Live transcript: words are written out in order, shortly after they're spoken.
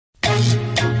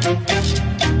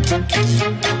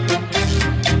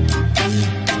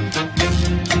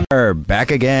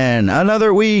Back again,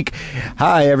 another week.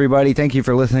 Hi, everybody. Thank you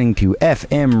for listening to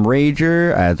FM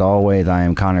Rager. As always, I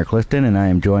am Connor Clifton, and I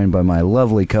am joined by my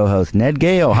lovely co-host, Ned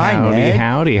Gale. Hi, Ned.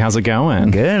 Howdy. How's it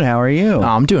going? Good. How are you? Oh,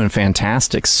 I'm doing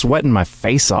fantastic. Sweating my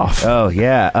face off. Oh,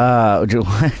 yeah.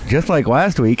 Just like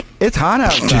last week, it's hot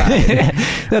outside.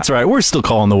 That's right. We're still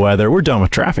calling the weather. We're done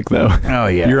with traffic, though. Oh,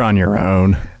 yeah. You're on your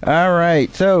own. All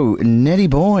right. So, Netty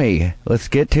boy, let's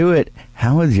get to it.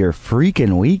 How was your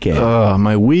freaking weekend?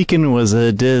 My weekend was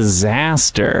a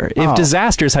disaster. If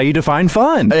disaster is how you define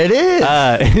fun. It is.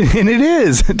 And it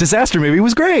is. Disaster movie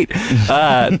was great.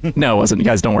 No, it wasn't. You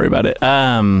guys don't worry about it.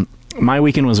 My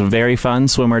weekend was very fun.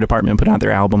 Swimwear Department put out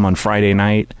their album on Friday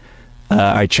night.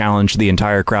 I challenged the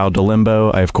entire crowd to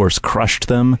Limbo. I, of course, crushed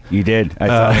them. You did. I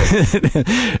saw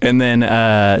it. And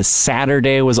then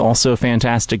Saturday was also a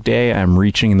fantastic day. I'm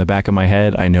reaching in the back of my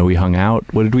head. I know we hung out.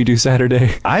 What did we do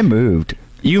Saturday? I moved.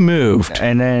 You moved.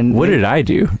 And then... What did I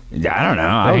do? I don't know.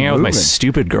 I hang out with my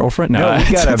stupid girlfriend? No,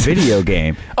 we got a video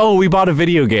game. Oh, we bought a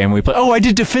video game. We played. Oh, I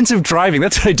did defensive driving.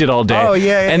 That's what I did all day. Oh,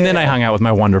 yeah. And then I hung out with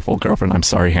my wonderful girlfriend. I'm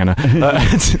sorry, Hannah.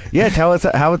 Yeah, tell us,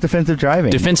 how was defensive driving?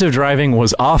 Defensive driving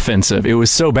was offensive. It was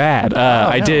so bad.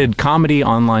 I did comedy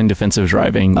online defensive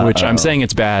driving, which I'm saying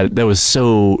it's bad. That was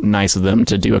so nice of them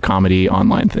to do a comedy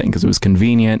online thing because it was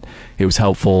convenient. It was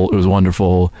helpful. It was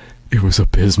wonderful. It was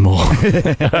abysmal.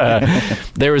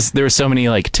 There was so many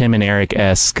like Tim and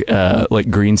Eric-esque like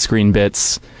green screen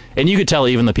bits, and you could tell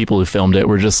even the people who filmed it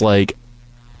were just like,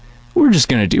 we're just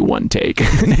gonna do one take.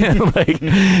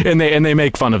 and they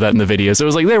make fun of that in the video. So it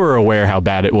was like they were aware how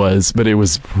bad it was, but it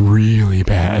was really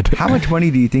bad. How much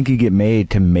money do you think you get made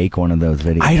to make one of those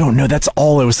videos? I don't know. That's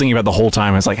all I was thinking about the whole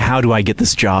time. I was like, how do I get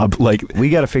this job? Like, we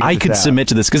got to figure this out. I could submit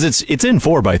to this because it's in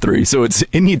 4:3, so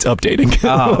it needs updating.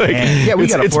 Oh, man. Yeah, we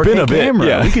got a 4K camera.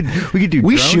 Yeah. We could do.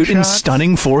 We shoot shots. In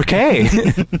stunning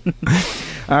 4K.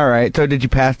 All right. So did you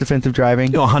pass defensive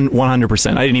driving?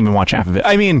 100%. I didn't even watch half of it.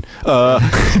 I mean,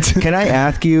 can I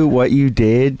ask you what you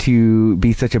did to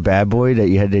be such a bad boy that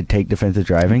you had to take defensive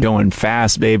driving? Going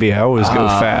fast, baby. I always go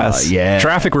fast. Yeah.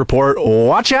 Traffic report.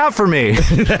 Watch out for me.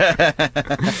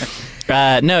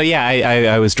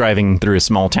 I was driving through a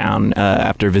small town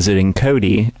after visiting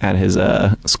Cody at his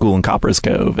school in Copper's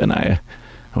Cove, and I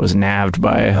was nabbed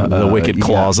by the wicked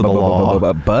claws of the law.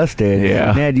 Busted.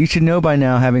 Yeah. Ned, you should know by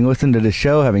now, having listened to the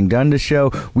show, having done the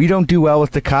show, we don't do well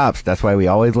with the cops. That's why we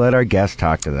always let our guests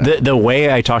talk to them. The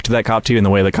way I talked to that cop, too, and the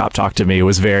way the cop talked to me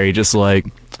was very just like,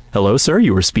 hello, sir,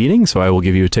 you were speeding, so I will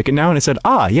give you a ticket now. And I said,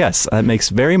 yes, that makes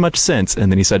very much sense.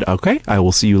 And then he said, okay, I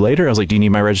will see you later. I was like, do you need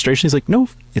my registration? He's like, no,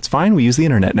 it's fine. We use the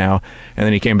internet now. And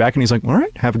then he came back and he's like, all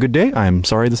right, have a good day. I'm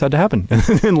sorry this had to happen. And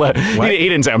he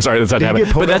didn't say I'm sorry this had to happen.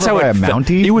 But that's how it felt.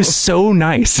 It was so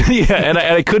nice. Yeah, and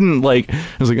I couldn't I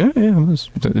was like, oh,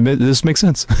 yeah, this makes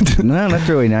sense. No, that's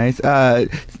really nice.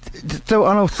 So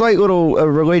on a slight little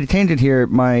related tangent here,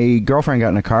 my girlfriend got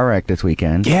in a car wreck this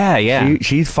weekend. Yeah.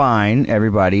 She's fine,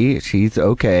 everybody. She's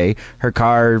okay. Her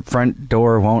car front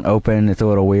door won't open. It's a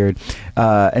little weird.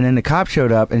 And then the cop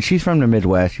showed up, and she's from the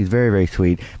Midwest. She's very, very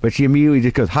sweet. But she immediately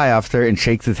just goes, hi, officer, and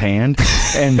shakes his hand.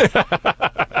 And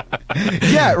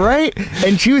yeah, right?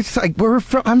 And she was like,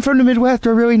 I'm from the Midwest.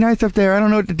 We're really nice up there. I don't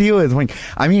know what the deal is. Like,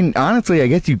 I mean, honestly, I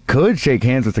guess you could shake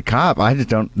hands with the cop. I just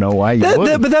don't know why you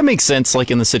would. But that makes sense,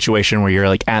 like in the situation where you're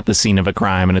like at the scene of a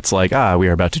crime and it's like, we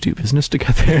are about to do business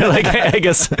together. Like, I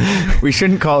guess we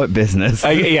shouldn't call it business.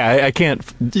 I can't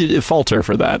falter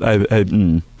for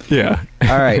that. Yeah.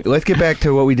 All right, let's get back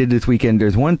to what we did this weekend.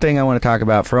 There's one thing I want to talk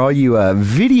about for all you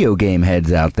video game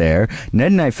heads out there.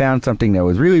 Ned and I found something that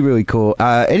was really, really cool.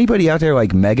 Anybody out there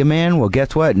like Mega Man? Well,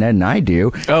 guess what? Ned and I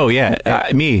do. Oh,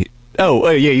 yeah. Me. Oh,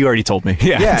 yeah, you already told me.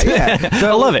 Yeah. So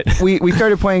I love it. We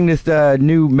started playing this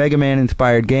new Mega Man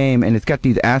inspired game, and it's got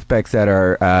these aspects that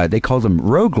are, they call them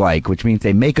roguelike, which means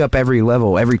they make up every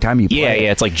level every time you play.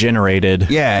 Yeah, it's like generated.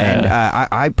 Yeah, and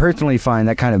I personally find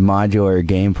that kind of modular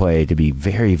gameplay to be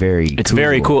very, very cool. It's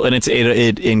very cool, and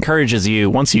it encourages you,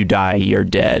 once you die, you're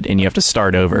dead, and you have to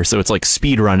start over. So it's like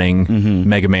speedrunning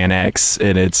Mega Man X,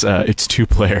 and it's 2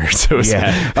 players. So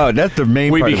that's the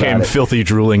main part. We became filthy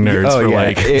drooling nerds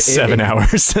for 7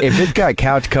 hours. If it's got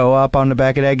couch co-op on the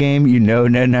back of that game, you know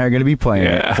Ned and I are going to be playing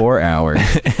it 4 hours.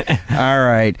 All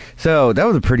right. So that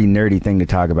was a pretty nerdy thing to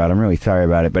talk about. I'm really sorry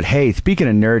about it. But hey, speaking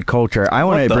of nerd culture, I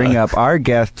want to bring up our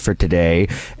guest for today.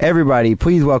 Everybody,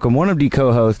 please welcome one of the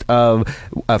co-hosts of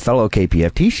a fellow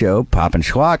KPFT show, Pop and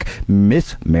Schlock,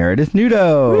 Miss Meredith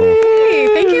Nudo. Hey,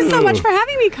 thank you so much for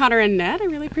having me, Connor and Ned. I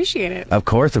really appreciate it. Of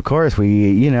course.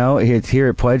 We, it's here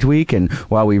at Pledge Week, and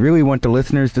while we really want the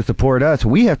listeners to support us,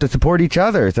 we have to support each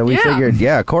other. So we figured,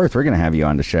 of course, we're going to have you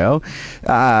on the show.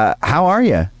 How are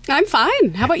you? I'm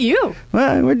fine. How about you?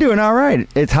 Well, we're doing all right.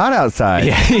 It's hot outside.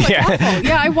 Yeah, Oh, it's yeah. awful.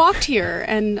 Yeah, I walked here,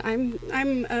 and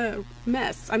I'm a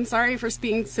mess. I'm sorry for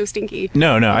being so stinky.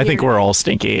 No, I think we're all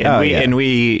stinky, and Oh, we yeah. and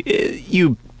we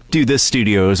you do this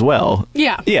studio as well.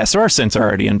 Yeah. Yeah, so our scents are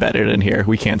already embedded in here.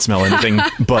 We can't smell anything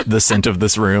but the scent of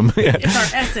this room. Yeah. It's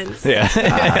our essence. Yeah.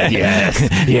 Yes.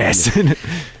 Yes. Like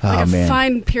Oh a man.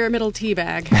 fine pyramidal tea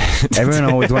bag. Everyone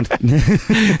always wants.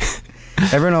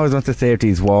 Everyone always wants to say if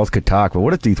these walls could talk, but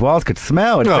what if these walls could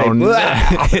smell? And Oh, say, no.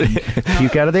 "Blah."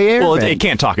 Puke out of the air. Well, vent. it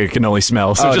can't talk. It can only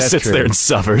smell. So Oh, it just that's sits there true. and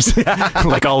suffers,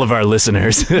 like all of our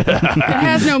listeners. It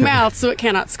has no mouth, so it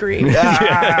cannot scream.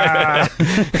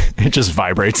 It just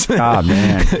vibrates. Oh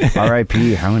man.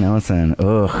 R.I.P. Harlan Ellison.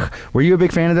 Ugh. Were you a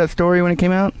big fan of that story when it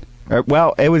came out?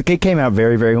 Well, it came out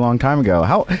very, very long time ago.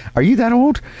 How are you that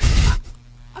old?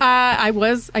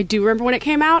 I do remember when it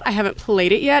came out. I haven't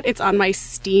played it yet. It's on my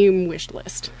Steam wish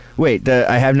list. Wait,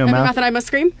 I have no And the mouth. Mouth That I Must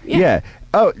Scream? Yeah.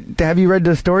 Oh, have you read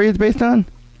the story it's based on?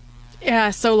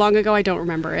 Yeah, so long ago I don't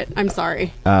remember it. I'm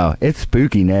sorry. Oh, it's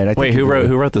spooky, Ned. I think Wait, you who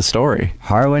do. wrote the story?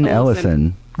 Harlan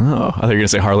Ellison. Ellison. Oh, I thought you were gonna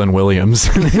say Harlan Williams.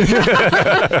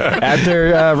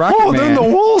 After Rocket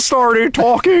Man. wall started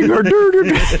talking.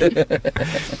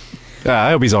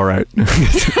 I hope he's all right.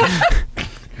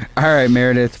 All right,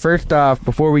 Meredith. First off,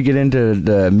 before we get into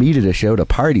the meat of the show, the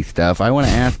party stuff, I want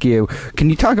to ask you, can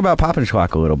you talk about Pop and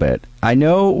Schlock a little bit? I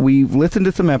know we've listened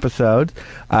to some episodes,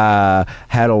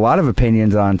 had a lot of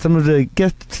opinions on some of the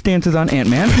guest stances on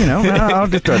Ant-Man. You know, I'll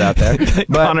just throw it out there.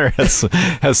 But, Connor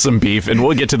has some beef, and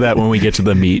we'll get to that when we get to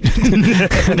the meat.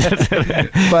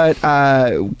 but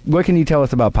what can you tell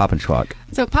us about Pop and Schlock?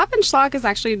 So Pop and Schlock is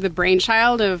actually the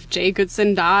brainchild of Jay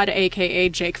Goodson Dodd, a.k.a.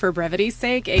 Jake for brevity's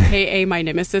sake, a.k.a. my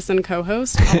nemesis and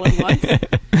co-host, all at once.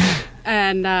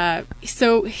 And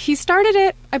so he started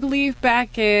it, I believe,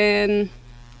 back in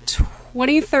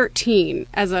 2013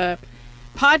 as a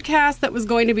podcast that was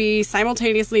going to be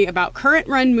simultaneously about current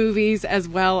run movies as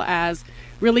well as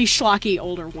really schlocky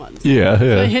older ones. Yeah.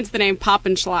 So hence the name Pop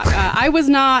and Schlock. I was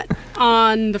not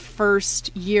on the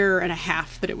first year and a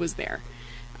half that it was there.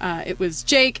 It was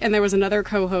Jake, and there was another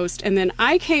co-host, and then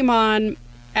I came on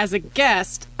as a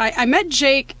guest. I met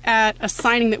Jake at a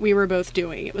signing that we were both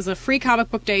doing. It was a free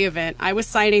comic book day event. I was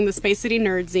signing the Space City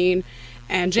Nerd Zine,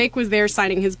 and Jake was there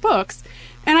signing his books.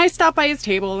 And I stopped by his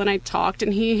table, and I talked,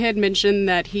 and he had mentioned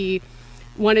that he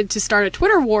wanted to start a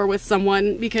Twitter war with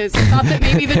someone because he thought that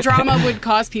maybe the drama would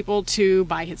cause people to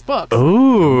buy his books.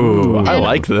 Ooh, I And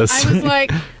like this. I was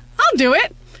like, I'll do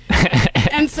it.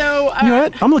 And so You know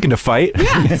what? I'm looking to fight.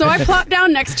 yeah, so I plopped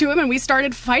down next to him and we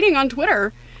started fighting on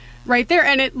Twitter right there.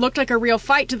 And it looked like a real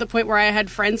fight to the point where I had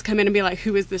friends come in and be like,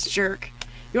 who is this jerk?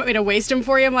 You want me to waste him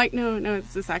for you? I'm like, no,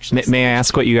 it's this actually. May I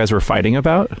ask what you guys were fighting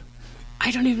about?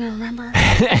 I don't even remember.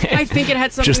 I think it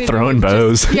had something Just to do throwing with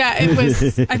bows. yeah, it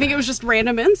was. I think it was just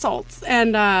random insults.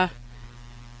 And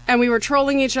we were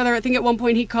trolling each other. I think at one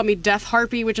point he called me Death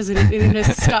Harpy, which is it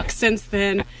has stuck since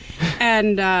then.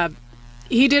 And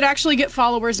he did actually get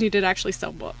followers, and he did actually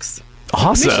sell books.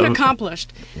 Awesome. Mission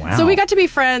accomplished. Wow. So we got to be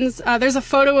friends. There's a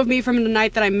photo of me from the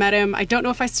night that I met him. I don't know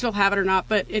if I still have it or not,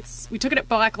 but we took it at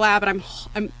Black Lab, and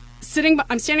I'm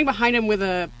standing behind him with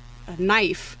a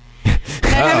knife.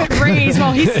 And I have it raised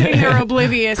while he's sitting there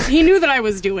oblivious. He knew that I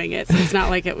was doing it, so it's not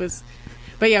like it was.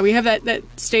 But yeah, we have that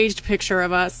staged picture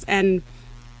of us, and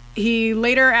he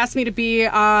later asked me to be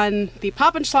on the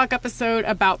Pop and Schlock episode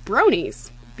about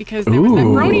bronies because there was that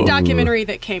Ooh. brony documentary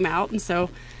that came out, and so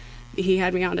he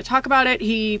had me on to talk about it.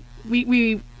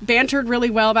 We bantered really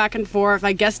well back and forth.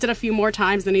 I guessed it a few more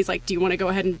times. Then he's like, "Do you want to go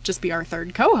ahead and just be our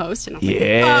third co-host?" And I'm like,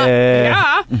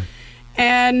 Yeah. yeah.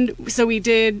 And so we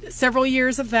did several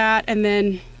years of that, and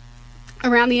then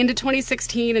around the end of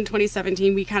 2016 and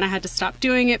 2017, we kind of had to stop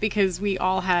doing it because we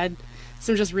all had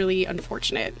some just really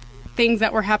unfortunate things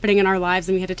that were happening in our lives,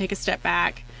 and we had to take a step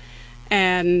back.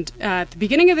 And at the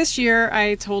beginning of this year,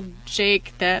 I told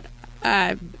Jake that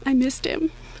I missed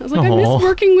him. I was like, I Aw. miss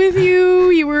working with you.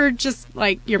 You were just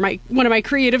like, you're one of my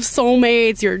creative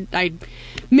soulmates. I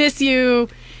miss you.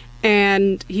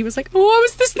 And he was like, oh, I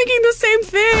was just thinking the same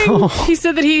thing. He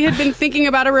said that he had been thinking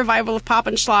about a revival of Pop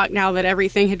and Schlock now that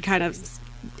everything had kind of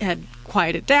had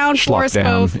quieted down for Schlocked us down,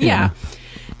 both. yeah.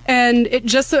 And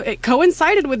it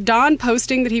coincided with Don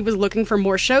posting that he was looking for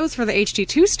more shows for the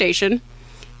HD2 station.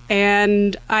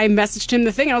 And I messaged him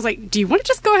the thing. And I was like, do you want to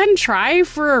just go ahead and try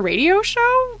for a radio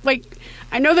show? Like,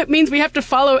 I know that means we have to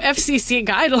follow FCC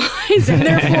guidelines, and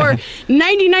therefore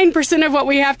 99% of what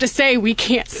we have to say, we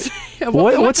can't say.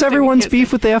 What's everyone's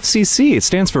beef with the FCC? It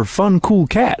stands for Fun Cool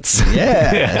Cats.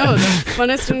 Yeah. Oh, the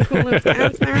funnest and coolest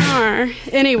cats there are.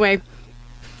 Anyway,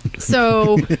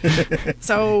 So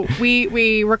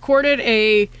we recorded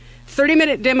a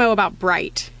 30-minute demo about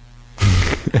Bright.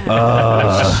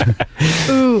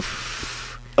 Oof.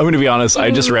 I'm going to be honest,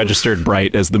 I just registered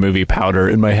Bright as the movie Powder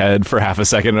in my head for half a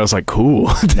second, and I was like, cool.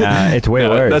 Nah, it's way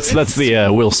worse. That's the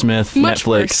Will Smith Much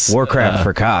Netflix. Warcraft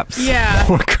for cops. Yeah.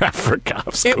 Warcraft for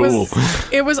cops. It Cool.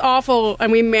 was awful,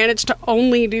 and we managed to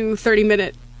only do 30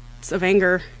 minutes of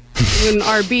anger in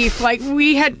our beef. Like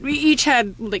we each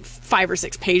had like 5 or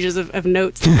 6 pages of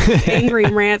notes, angry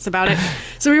rants about it.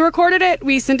 So we recorded it.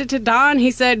 We sent it to Don.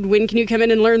 He said, "When can you come in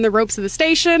and learn the ropes of the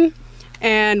station?"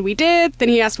 And we did. Then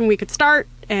he asked when we could start,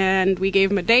 and we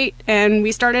gave him a date, and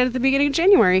we started at the beginning of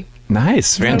January.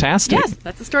 Nice. Fantastic. Yes,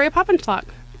 that's the story of Pop and Schlock.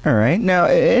 All right. Now,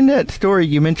 in that story,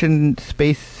 you mentioned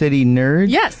Space City Nerds.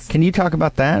 Yes. Can you talk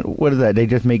about that? What is that? They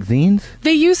just make zines?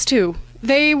 They used to.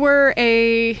 They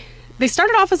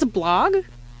started off as a blog,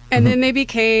 and then they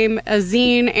became a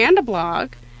zine and a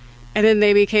blog, and then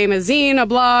they became a zine, a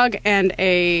blog, and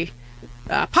a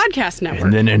podcast network.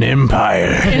 And then an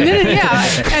empire.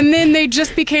 And then they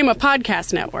just became a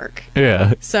podcast network.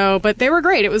 Yeah. So, but they were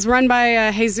great. It was run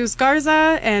by Jesus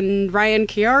Garza and Ryan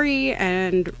Chiari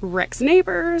and Rex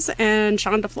Neighbors and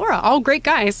Sean DeFlora. All great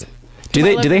guys. Do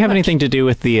they have anything to do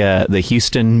with the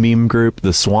Houston meme group,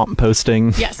 the Swamp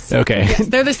Posting? Yes. Okay. Yes,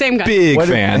 they're the same guys. Big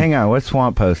fan. Hang on. What's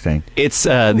Swamp Posting? It's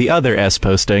the other S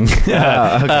posting,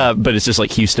 but it's just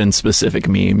like Houston specific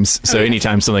memes. So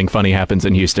anytime something funny happens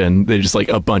in Houston, they're just like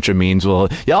a bunch of memes. I'll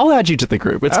add you to the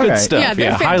group. It's All good right. stuff. Yeah,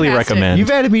 they're highly fantastic. recommend.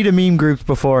 You've added me to meme groups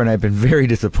before, and I've been very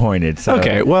disappointed. So.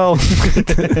 Okay, well,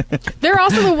 They're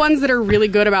also the ones that are really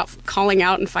good about calling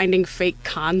out and finding fake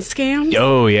con scams.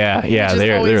 oh yeah, is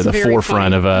they're always the very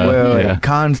forefront funny. of Well,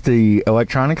 Con's the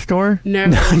electronics store? No.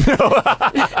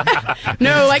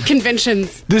 No, like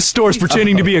conventions. This store's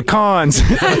pretending to be a cons.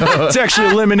 It's actually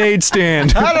a lemonade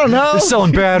stand. I don't know. They're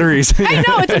selling batteries. I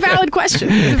know, it's a valid question.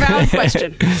 It's a valid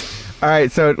question. All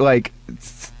right, so like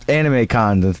anime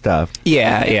cons and stuff.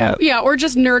 Yeah. Yeah, or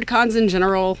just nerd cons in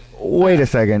general. Wait a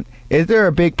second. Is there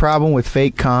a big problem with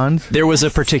fake cons? There was a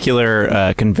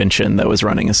particular convention that was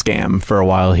running a scam for a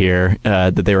while here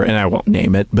that they were, and I won't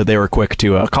name it, but they were quick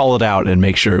to call it out and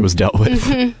make sure it was dealt with.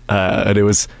 And it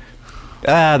was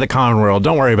the con world.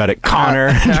 Don't worry about it, Connor.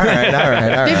 All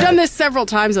right. They've done this several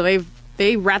times, so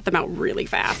they rat them out really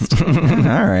fast. All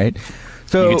right.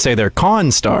 So You could say they're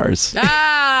con stars.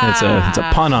 It's a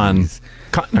pun on.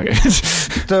 Okay.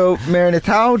 So, Meredith,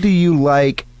 how do you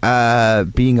like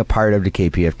being a part of the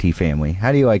KPFT family?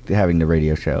 How do you like having the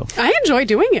radio show? I enjoy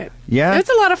doing it. Yeah? It's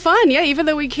a lot of fun, yeah, even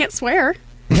though we can't swear.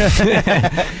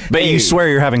 But you swear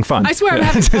you're having fun. I swear I'm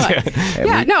having fun.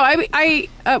 Yeah, no, I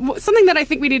something that I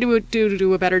think we need to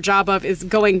do a better job of is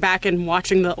going back and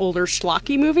watching the older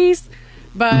schlocky movies.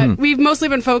 But we've mostly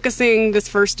been focusing this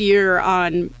first year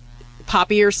on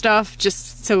poppier stuff,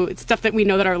 just so it's stuff that we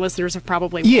know that our listeners have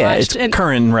probably watched. It's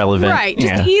current and relevant. Right,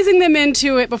 just easing them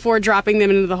into it before dropping them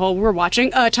into the whole, we're watching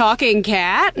a talking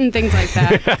cat and things like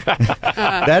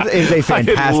that. That is a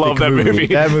fantastic love that movie.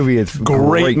 That movie is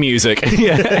Great music.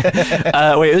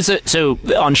 Yeah. Wait, so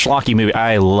on schlocky movie,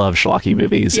 I love schlocky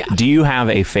movies. Yeah. Do you have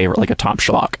a favorite, like a top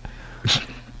schlock?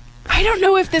 I don't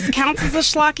know if this counts as a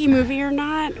schlocky movie or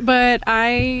not, but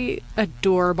I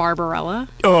adore Barbarella.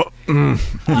 Oh,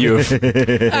 you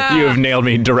have nailed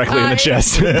me directly in the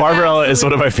chest. Barbarella is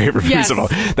one of my favorite movies Yes. of all.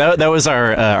 That was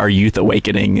our youth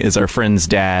awakening. Is our friend's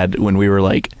dad when we were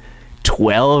like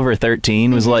 12 or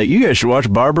 13 was like, you guys should watch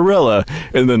Barbarella,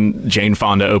 and then Jane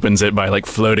Fonda opens it by like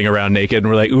floating around naked, and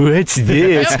we're like, what's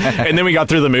this? And then we got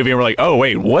through the movie and we're like, oh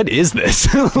wait, what is this?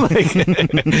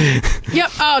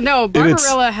 Yep. Oh no,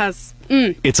 Barbarella has.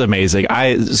 It's amazing.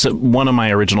 So one of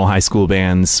my original high school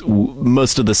bands,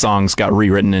 most of the songs got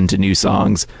rewritten into new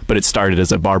songs, but it started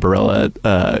as a Barbarella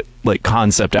like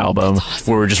concept album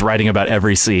where we're just writing about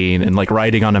every scene and like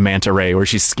riding on a manta ray where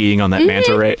she's skiing on that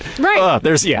manta ray. Right.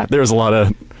 There's a lot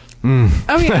of.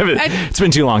 Oh yeah. It's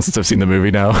been too long since I've seen the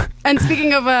movie now. And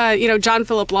speaking of John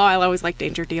Philip Law, I always like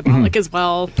Danger Diabolic as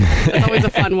well. It's always a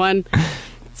fun one.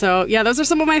 So yeah, those are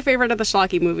some of my favorite of the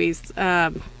schlocky movies.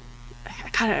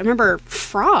 God, I remember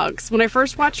Frogs when I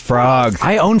first watched Frogs.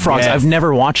 I own Frogs. Yes. I've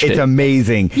never watched It's it.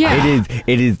 amazing. Yeah.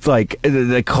 It is like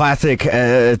the classic,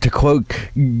 to quote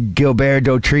Gilbert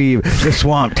Dautrive, the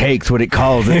swamp takes what it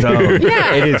calls its own.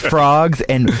 Yeah. It is frogs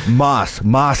and moss.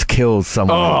 Moss kills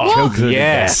someone. Oh, Chokes them to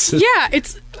yes. Yeah,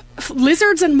 it's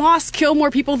lizards and moss kill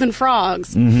more people than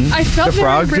frogs. I felt The very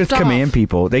frogs ripped just off. command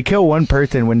people. They kill one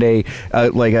person when they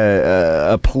like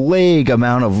a plague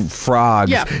amount of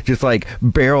frogs Yeah. just like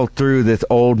barrel through this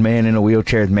old man in a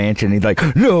wheelchair's mansion. He's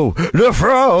like, no, the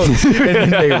frogs, and then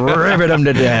they rivet them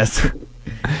to death.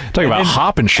 Talking about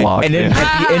Hoppenschlag. And then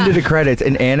at the end of the credits,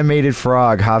 an animated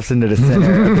frog hops into the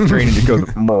center of the screen and just goes.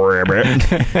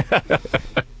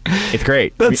 It's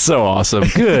great. That's so awesome.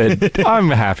 Good. I'm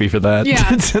happy for that.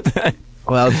 Yeah.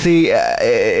 Well, see,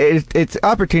 it's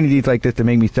opportunities like this that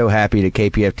make me so happy that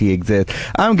KPFT exists.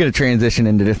 I'm going to transition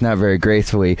into this not very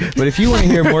gracefully, but if you want to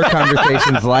hear more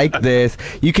conversations like this,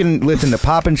 you can listen to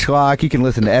Pop and Schlock, you can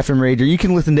listen to FM Rager, you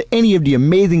can listen to any of the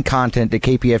amazing content that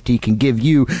KPFT can give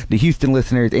you, the Houston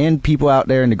listeners, and people out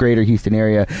there in the greater Houston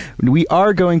area. We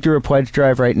are going through a pledge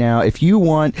drive right now. If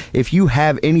you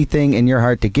have anything in your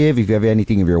heart to give, if you have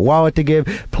anything in your wallet to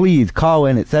give, please call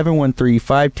in at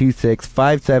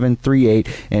 713-526-5738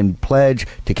 and pledge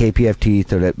to KPFT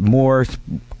so that more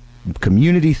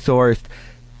community-sourced,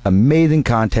 amazing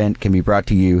content can be brought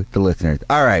to you, the listeners.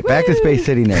 All right, back to Space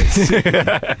City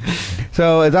Nerds.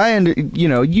 So, as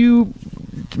you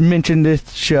mentioned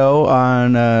this show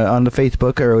on the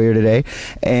Facebook earlier today,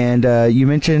 and you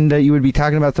mentioned that you would be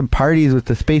talking about some parties with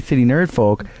the Space City Nerd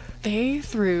folk. They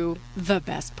threw the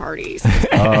best parties.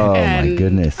 Oh, and my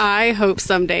goodness. I hope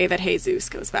someday that Jesus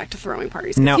goes back to throwing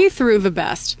parties. Now- He threw the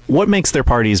best. What makes their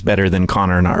parties better than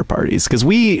Connor and our parties? Because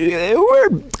we're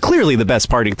clearly the best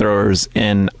party throwers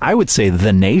in, I would say,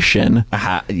 the nation.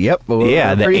 Yep. Well,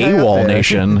 Yeah, the pretty high up AWOL there.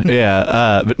 nation.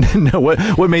 Yeah. But no,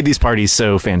 what made these parties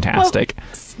so fantastic?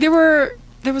 Well,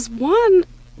 there was one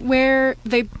where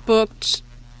they booked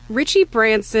Richie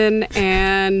Branson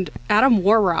and Adam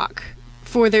Warrock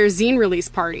for their zine release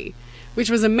party, which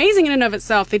was amazing in and of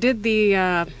itself. They did they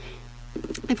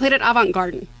played at Avant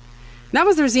Garden. That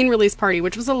was their zine release party,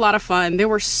 which was a lot of fun. There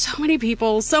were so many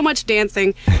people, so much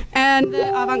dancing, and the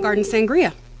Avant Garden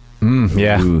sangria.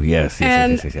 Yeah. Ooh, yes.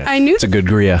 And yes. I knew It's a good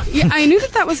gria. yeah, I knew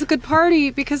that was a good party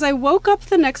because I woke up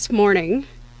the next morning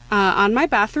on my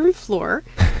bathroom floor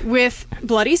with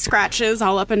bloody scratches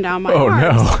all up and down my Oh, arms.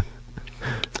 no.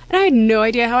 And I had no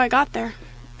idea how I got there.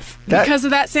 Because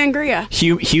of that sangria.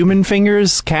 Human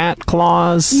fingers, cat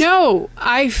claws. No,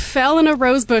 I fell in a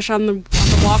rose bush on the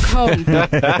walk home.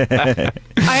 I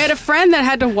had a friend that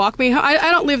had to walk me home.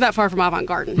 I don't live that far from Avant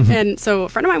Garden, and so a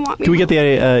friend of mine walked me Can we home. get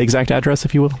the exact address,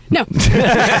 if you will? No. All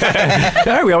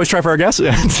right, we always try for our guests.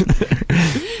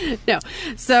 No.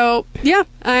 So, yeah,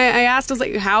 I asked, I was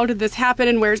like, how did this happen,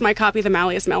 and where's my copy of the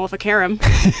Malleus Maleficarum?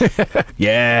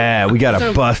 Yeah, we got to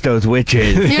So- bust those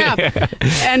witches.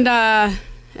 Yeah.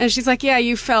 And she's like, yeah,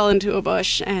 you fell into a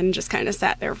bush and just kind of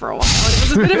sat there for a while. And it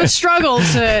was a bit of a struggle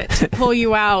to pull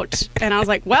you out. And I was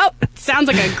like, well, sounds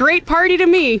like a great party to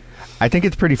me. I think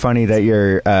it's pretty funny that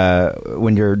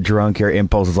when you're drunk, your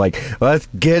impulse is like, let's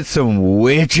get some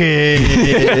witches.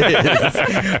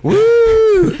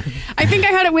 Woo! I think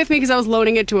I had it with me because I was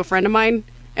loaning it to a friend of mine,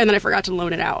 and then I forgot to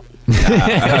loan it out.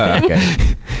 Okay.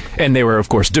 And they were, of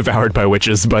course, devoured by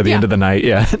witches by the Yeah. end of the night.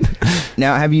 Yeah.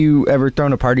 Now, have you ever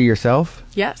thrown a party yourself?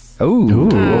 Yes. Oh,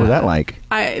 what was that like?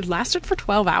 It lasted for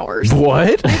 12 hours.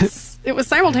 What? It was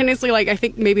simultaneously, like, I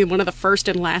think maybe one of the first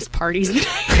and last parties that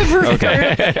I ever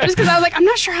heard. Just because I was like, I'm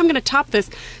not sure how I'm going to top this.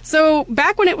 So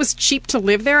back when it was cheap to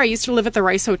live there, I used to live at the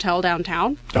Rice Hotel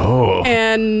downtown. Oh.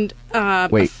 And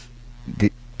Wait,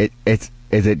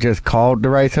 is it just called the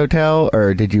Rice Hotel,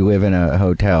 or did you live in a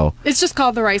hotel? it's just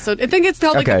called the Rice Hotel. I think it's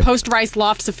called like Okay. the Post-Rice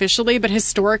Lofts officially, but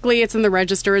historically it's in the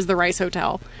register as the Rice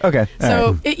Hotel. Okay. So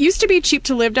all right. it used to be cheap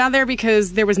to live down there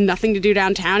because there was nothing to do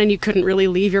downtown and you couldn't really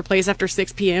leave your place after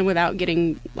 6 p.m. without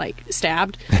getting, like,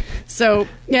 stabbed. So,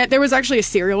 yeah, there was actually a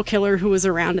serial killer who was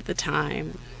around at the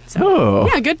time. So, Oh.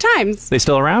 yeah, good times. They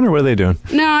still around, or what are they doing?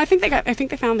 No, I think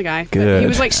they found the guy. But Good. he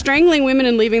was, like, strangling women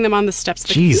and leaving them on the steps of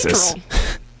the Jesus.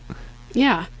 cathedral.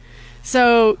 Yeah.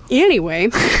 So, anyway...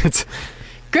 It's-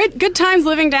 Good times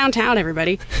living downtown,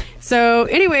 everybody. So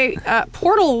anyway,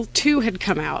 Portal 2 had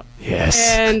come out. Yes.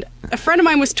 And a friend of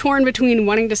mine was torn between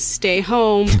wanting to stay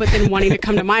home, but then wanting to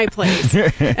come to my place.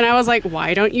 And I was like,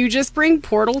 why don't you just bring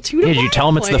Portal 2 to Did my you tell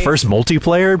them it's the place? first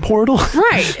multiplayer Portal?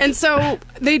 Right. And so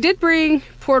they did bring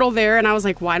Portal there, and I was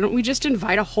like, why don't we just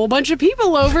invite a whole bunch of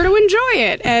people over to enjoy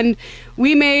it? And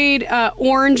we made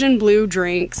orange and blue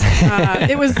drinks.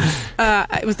 It was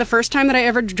the first time that I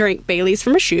ever drank Bailey's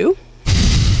from a shoe.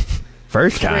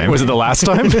 First time. Was it the last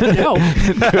time? No.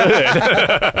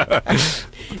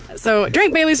 So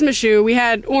drank Bailey's from a shoe. We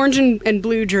had orange and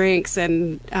blue drinks,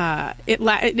 and it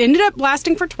ended up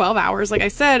lasting for 12 hours. Like I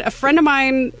said, a friend of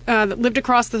mine that lived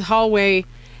across the hallway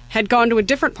had gone to a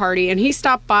different party, and he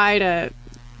stopped by to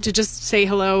to just say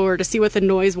hello or to see what the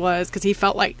noise was because he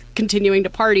felt like continuing to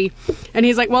party. And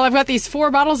he's like, well, I've got these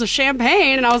 4 bottles of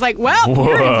champagne. And I was like, well,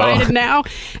 you're invited now.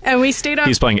 And we stayed up.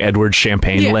 He's playing Edward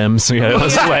Champagne Yeah. limbs. Yeah,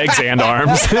 his legs and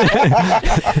arms.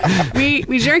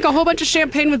 We drank a whole bunch of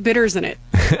champagne with bitters in it.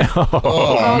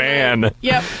 Oh, man.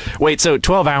 Yep. Wait, so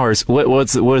 12 hours. What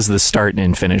was the start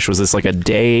and finish? Was this like a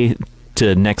day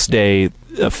to next day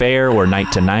affair or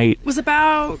night to night? It was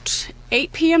about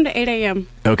 8 p.m. to 8 a.m.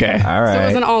 Okay. All right. So it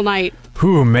was an all night.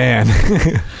 Ooh, man.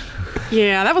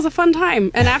 Yeah, that was a fun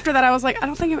time. And after that, I was like, I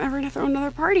don't think I'm ever going to throw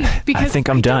another party because I think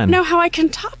I'm I done. don't know how I can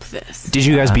top this. Did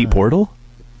you guys beat Portal?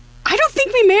 I don't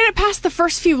think we made it past the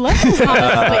first few levels,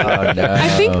 honestly. Oh,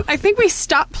 no. I think we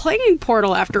stopped playing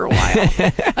Portal after a while.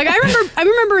 Like I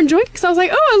remember enjoying it because I was like,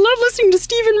 oh, I love listening to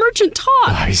Stephen Merchant talk.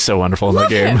 Oh, he's so wonderful in the Love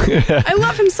game. him. I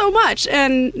love him so much.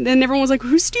 And then everyone was like,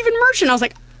 who's Stephen Merchant? I was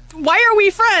like, why are we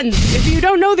friends if you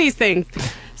don't know these things?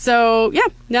 So yeah,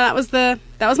 no, that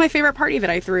was my favorite party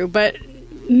that I threw. But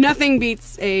nothing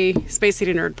beats a Space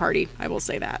City Nerd party. I will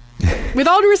say that. With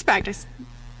all due respect,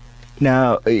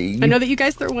 Now, I know that you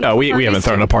guys throw one. Oh, we haven't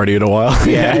thrown a party in a while.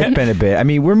 yeah, it's been a bit. I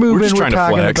mean, we're moving, just we're trying to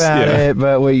talking flex, about yeah. it,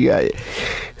 but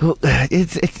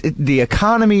the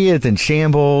economy is in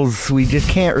shambles. We just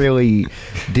can't really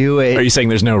do it. Are you saying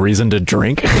there's no reason to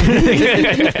drink?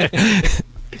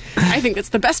 I think that's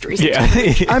the best reason. Yeah.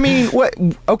 I mean, what?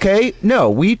 Okay, no,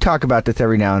 we talk about this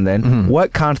every now and then.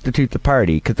 What constitutes a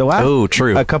party? Because the last, Oh,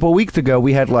 true. a couple weeks ago,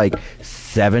 we had like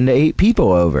 7 to 8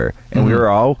 people over, and we were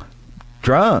all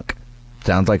drunk.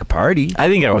 Sounds like a party. I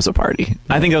think it was a party.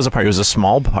 I think it was a party. It was a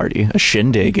small party, a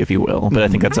shindig, if you will. But I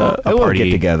think that's a little party.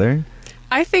 get together.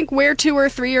 I think where 2 or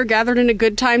 3 are gathered in a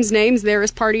good time's names, there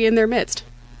is party in their midst.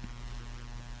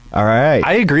 All right.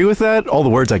 I agree with that. All the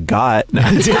words I got. No,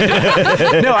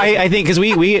 I think because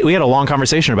we had a long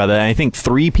conversation about that. And I think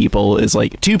 3 people is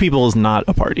like 2 people is not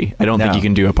a party. I don't think No. you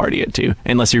can do a party at 2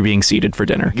 unless you're being seated for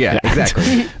dinner. Yeah,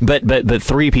 exactly. But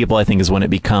 3 people I think is when it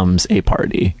becomes a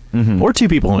party. Or 2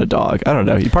 people and a dog. I don't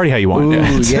know. You party how you want.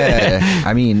 Ooh, yeah.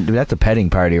 I mean, that's a petting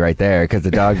party right there because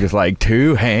the dog is like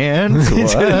 2 hands.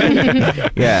 What?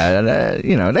 Yeah,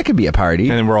 that could be a party.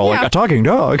 And then we're all Yeah. like a talking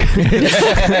dog.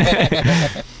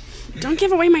 Don't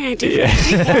give away my idea.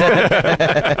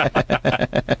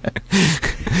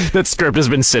 That script has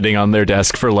been sitting on their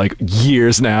desk for like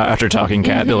years now after Talking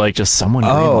Cat. They're like, just someone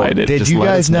Oh, greenlight it. did Just you let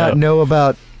guys us not know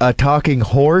about a talking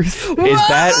horse? Is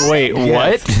that, wait,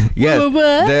 what? Yes.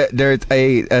 What? There's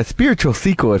a spiritual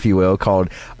sequel, if you will, called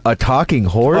A Talking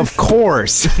Horse. Of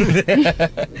course.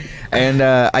 And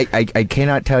I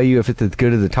cannot tell you if it's as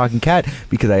good as A Talking Cat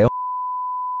because I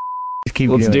keep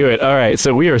Let's do it. All right.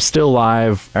 So we are still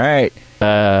live. All right.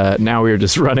 Now we are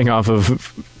just running off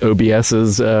of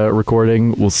OBS's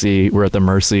recording. We'll see. We're at the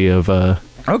mercy of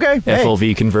Okay. Hey.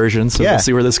 FLV conversion. So Yeah. we'll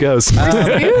see where this goes.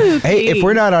 Hey, if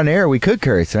we're not on air, we could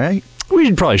curse, right?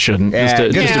 We probably shouldn't. Yeah,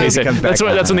 just just to in be case it safe. comes back That's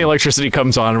when on. the electricity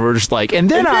comes on, and we're just like, and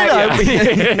then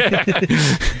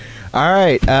All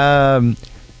right.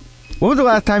 When was the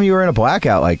last time you were in a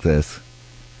blackout like this?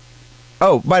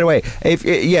 Oh, by the way,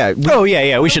 Oh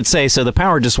yeah. We should say so. The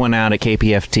power just went out at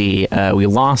KPFT. We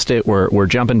lost it. We're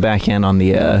jumping back in on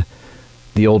the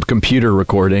old computer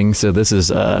recording. So this is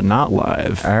not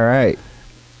live. All right.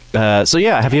 So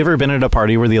yeah, have you ever been at a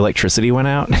party where the electricity went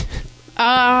out?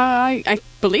 I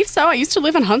believe so. I used to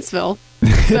live in Huntsville.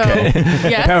 So,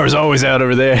 yes. Power's always out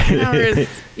over there.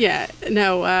 Yeah,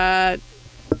 no.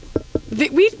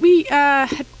 We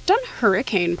had done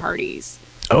hurricane parties.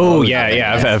 Oh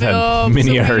yeah. I've Huntsville, had many so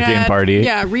a we hurricane had- party.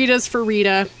 Yeah, Rita's for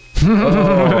Rita. Things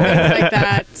like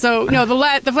that. So no, the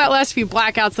last few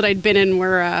blackouts that I'd been in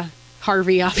were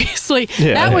Harvey, obviously.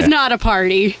 Yeah, That was yeah. not a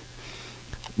party.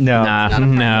 No.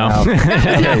 No.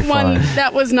 Very fun.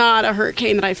 That was not a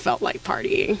hurricane that I felt like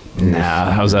partying.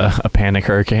 That was a panic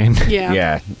hurricane. Yeah.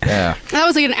 Yeah. That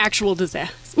was like an actual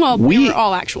disaster. Well, we were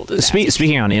all actual disasters.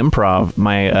 Speaking on improv,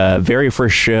 my very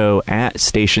first show at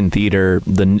Station Theater,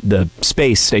 the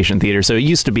Space Station Theater. So it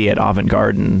used to be at Avant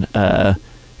Garden, and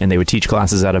they would teach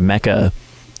classes out of Mecca.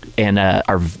 And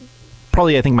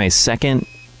probably I think my second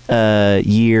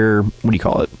year. What do you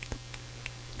call it?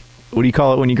 What do you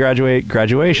call it when you graduate?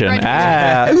 Graduation.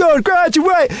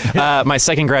 Graduate. My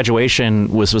second graduation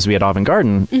was supposed to be at Avant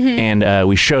Garden, and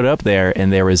we showed up there,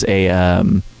 and there was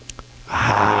a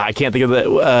I can't think of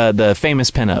the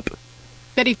famous pinup.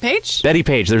 Betty Page? Betty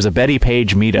Page. There's a Betty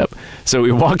Page meetup. So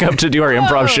we walk up to do our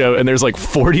improv show, and there's like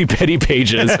 40 Betty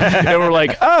Pages, and we're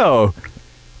like, oh.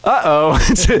 uh-oh.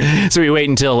 So we wait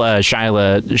until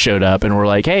Shyla showed up, and we're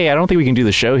like, hey, I don't think we can do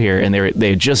the show here. And they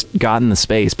had just gotten the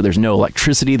space, but there's no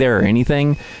electricity there or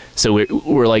anything. So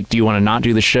we're like, do you want to not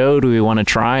do the show? Do we want to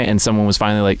try? And someone was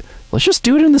finally like, let's just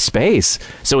do it in the space.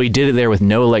 So we did it there with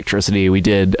no electricity. We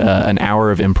did an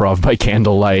hour of improv by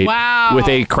candlelight. Wow. With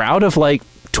a crowd of like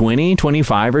 20,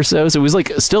 25 or so. So it was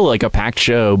like still like a packed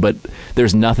show, but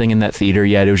there's nothing in that theater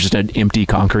yet. It was just an empty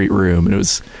concrete room, and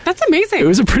That's amazing. it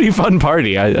was a pretty fun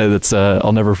party.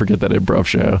 I'll never forget that improv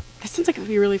show. That sounds like it would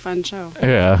be a really fun show.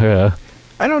 Yeah.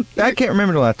 I can't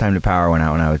remember the last time the power went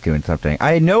out when I was doing something.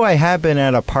 I know I have been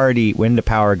at a party when the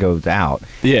power goes out.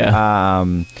 Yeah.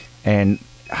 And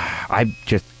I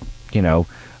just,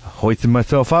 hoisted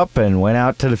myself up and went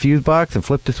out to the fuse box and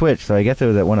flipped the switch. So I guess it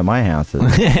was at one of my houses.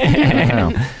 I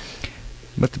don't know.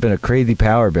 Must have been a crazy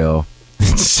power bill.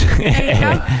 And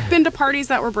I've been to parties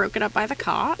that were broken up by the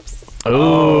cops.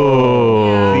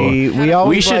 Oh. See,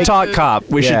 We should talk cop.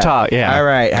 We should talk. Yeah. All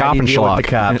right. How Cop do you and deal with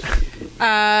schlock. the cops?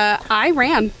 I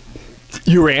ran.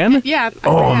 You ran? Yeah. I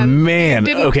Oh, ran. man.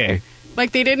 Didn't- Okay.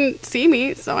 Like, they didn't see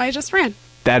me, so I just ran.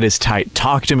 That is tight.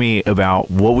 Talk to me about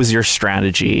what was your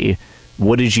strategy?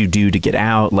 What did you do to get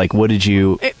out? Like, what did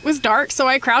you... It was dark, so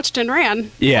I crouched and ran.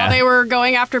 Yeah. While they were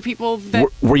going after people that...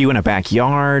 Were you in a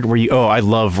backyard? Were you... Oh, I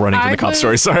love running from I the cop was-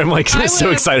 story. Sorry, I'm like I so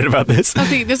was- excited about this. Let's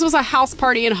see, this was a house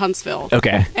party in Huntsville.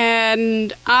 Okay.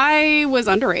 And I was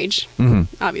underage.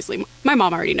 Mm-hmm. Obviously. My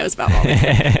mom already knows about all this.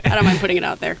 I don't mind putting it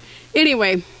out there.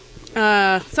 Anyway, so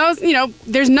I was,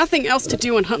 there's nothing else to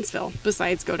do in Huntsville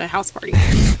besides go to house parties.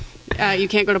 You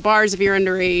can't go to bars if you're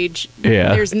underage.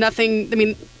 Yeah. There's nothing,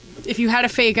 if you had a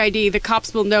fake ID, the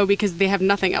cops will know because they have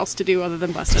nothing else to do other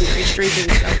than bust underage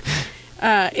drinking.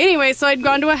 So, anyway, so I'd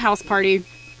gone to a house party,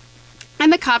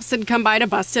 and the cops had come by to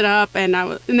bust it up, and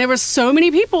there were so many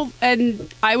people,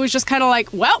 and I was just kind of like,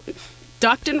 well,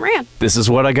 ducked and ran. This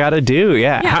is what I got to do.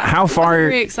 Yeah. Yeah, How it wasn't far...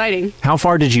 Very exciting. How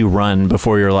far did you run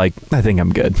before you're like, I think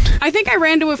I'm good? I think I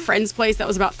ran to a friend's place that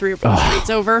was about 3 or 4 streets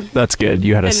over. That's good.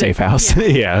 You had a And safe then- house. yeah.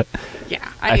 Yeah. Yeah,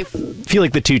 I feel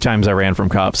like the 2 times I ran from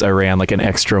cops, I ran like an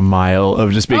extra mile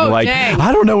of just being Oh, like, dang.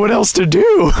 I don't know what else to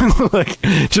do. Like,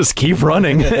 just keep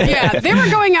running. yeah, they were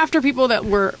going after people that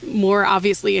were more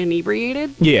obviously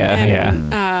inebriated. Yeah,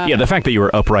 And, yeah. The fact that you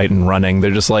were upright and running,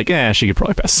 they're just like, she could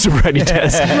probably pass the sobriety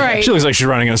test. Right. She looks like she's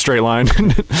running in a straight line.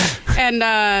 And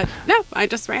no, I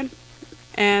just ran.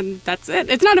 And that's it.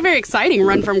 It's not a very exciting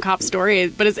run from cop story,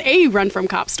 but it's a run from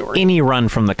cop story. Any run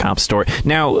from the cop story.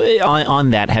 Now,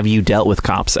 on that, have you dealt with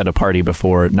cops at a party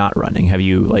before not running? Have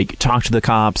you, like, talked to the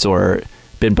cops or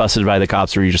been busted by the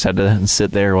cops, or you just had to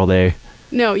sit there while they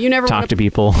No, you never talk wanna, to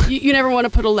people? You never want to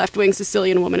put a left-wing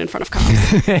Sicilian woman in front of cops.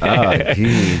 Oh,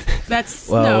 jeez. That's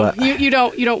Well, no, you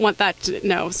don't want that.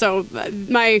 No, so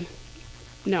my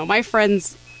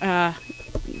friends.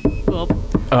 Well,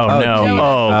 Oh, no. no.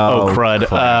 Oh, crud.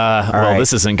 All Well, right.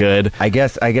 this isn't good. I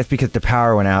guess because the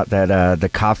power went out that the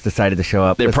cops decided to show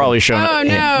up. They're Listen, probably showing oh up.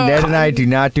 no. Ned and I do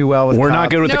not do well with We're cops. not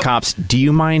good with Nope. the cops. Do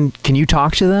you mind? Can you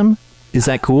talk to them? Is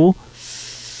that cool?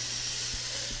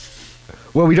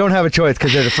 Well, we don't have a choice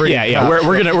because they're the free. Yeah.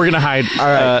 We're gonna hide. All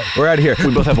right, we're out of here.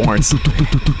 We both have warrants.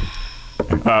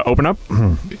 Open up,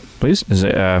 please. Is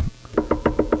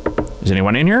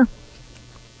anyone in here?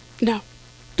 No.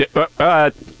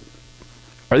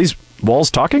 Are these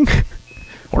walls talking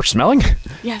or smelling?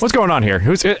 Yes. What's going on here?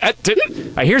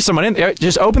 I hear someone in there.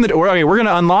 Just open the door. Okay, we're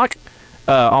gonna unlock.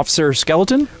 Officer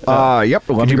Skeleton. Yep.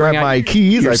 Let me you grab bring out my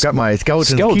keys. your I've got my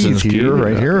skeleton's skeleton's keys key. here,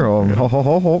 right here.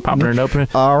 Oh, Popping it open.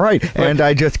 All right, and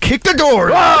I just kicked the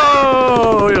door.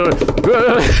 Oh!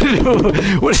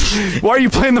 Why are you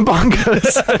playing the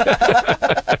bongos?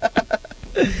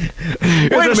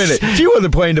 Wait a minute. She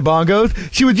wasn't playing the bongos.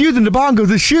 She was using the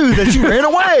bongos as shoes as she ran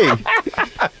away.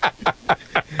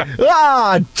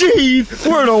 Jeez.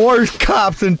 We're the worst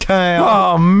cops in town.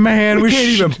 Oh man, we can't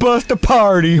even bust a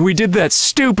party. We did that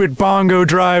stupid bongo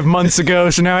drive months ago,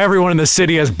 so now everyone in the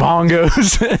city has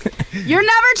bongos. You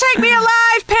never take me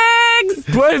alive,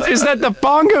 pigs. What is that? The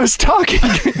bongos talking?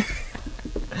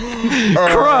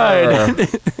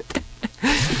 Crud.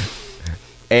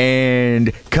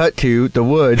 And cut to the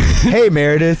woods. Hey,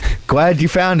 Meredith. Glad you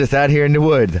found us out here in the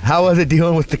woods. How was it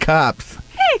dealing with the cops?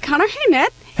 Hey, Connor. Hey, Ned.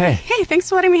 Hey. Hey, thanks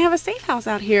for letting me have a safe house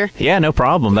out here. Yeah, no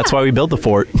problem. That's why we built the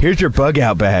fort. Here's your bug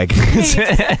out bag.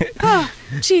 Oh,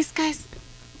 jeez, guys.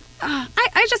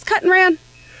 I just cut and ran.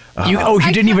 You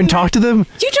didn't even talk to them?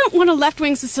 You don't want a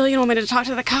left-wing Sicilian woman to talk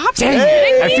to the cops? Dang Are you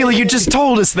kidding it. me? I feel like you just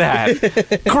told us that.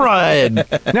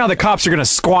 Crud. Now the cops are going to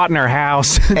squat in our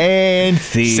house. And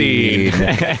seed.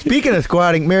 Speaking of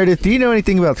squatting, Meredith, do you know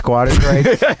anything about squatters'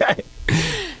 rights?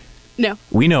 No.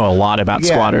 We know a lot about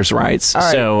Yeah. squatters' rights. All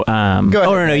right. So, Go ahead.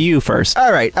 oh, no, you first.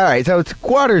 All right. So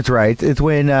squatters' rights is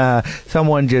when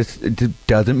someone just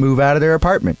doesn't move out of their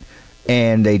apartment.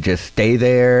 And they just stay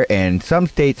there, and some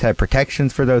states have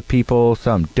protections for those people,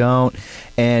 some don't.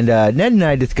 And Ned and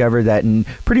I discovered that in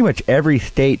pretty much every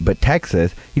state but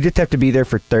Texas, you just have to be there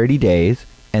for 30 days,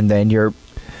 and then you're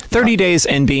 30 days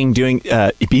and doing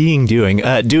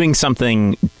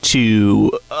something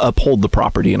to uphold the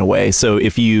property in a way. So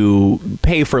if you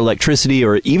pay for electricity,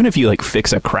 or even if you like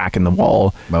fix a crack in the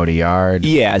wall, mowed a yard.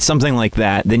 yeah, something like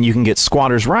that, then you can get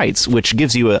squatters' rights, which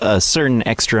gives you a certain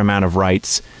extra amount of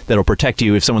rights that'll protect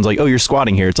you if someone's like, oh, you're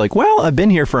squatting here. It's like, well, I've been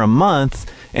here for a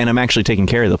month and I'm actually taking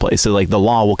care of the place. So like the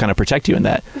law will kind of protect you in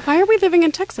that. Why are we living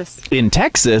in Texas? In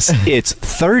Texas, it's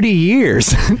 30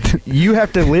 years. You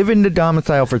have to live in the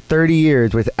domicile for 30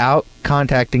 years without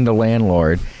contacting the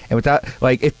landlord, and without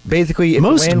if basically if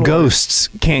Most the landlord, ghosts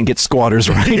can't get squatters'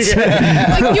 rights.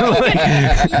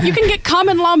 Like, you can get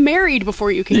common law married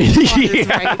before you can get squatters'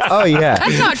 rights. Oh yeah.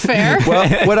 That's not fair.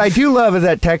 Well, what I do love is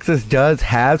that Texas does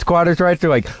have squatters' rights. They're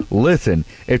like, listen,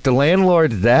 if the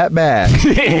landlord's that bad,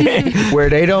 where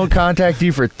they don't contact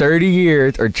you for 30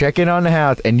 years or check in on the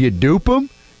house, and you dupe them,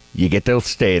 you get to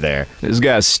stay there. This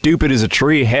guy's stupid as a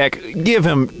tree. Heck, give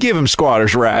him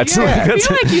squatters' rights. I That's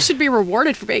feel it. like you should be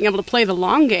rewarded for being able to play the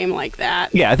long game like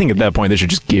that. Yeah, I think at that point they should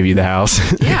just give you the house.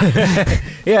 Yeah.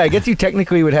 Yeah, I guess you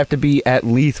technically would have to be at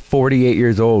least 48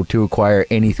 years old to acquire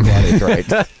any squatters' rights.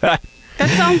 That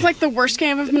sounds like the worst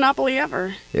game of Monopoly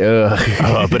ever.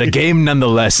 Ugh. But a game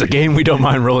nonetheless. A game we don't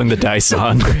mind rolling the dice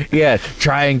on. Yeah,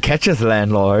 try and catch us,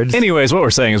 landlords. Anyways, what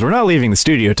we're saying is we're not leaving the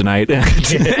studio tonight.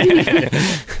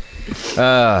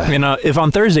 If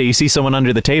on Thursday you see someone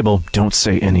under the table, don't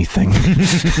say anything.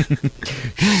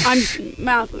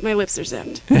 My lips are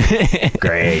zipped.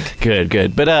 Great.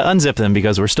 Good. But unzip them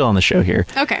because we're still on the show here.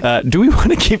 Okay. Do we want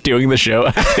to keep doing the show?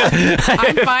 I'm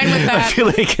fine with I that. feel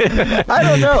like I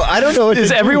don't know. What is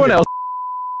to do. everyone else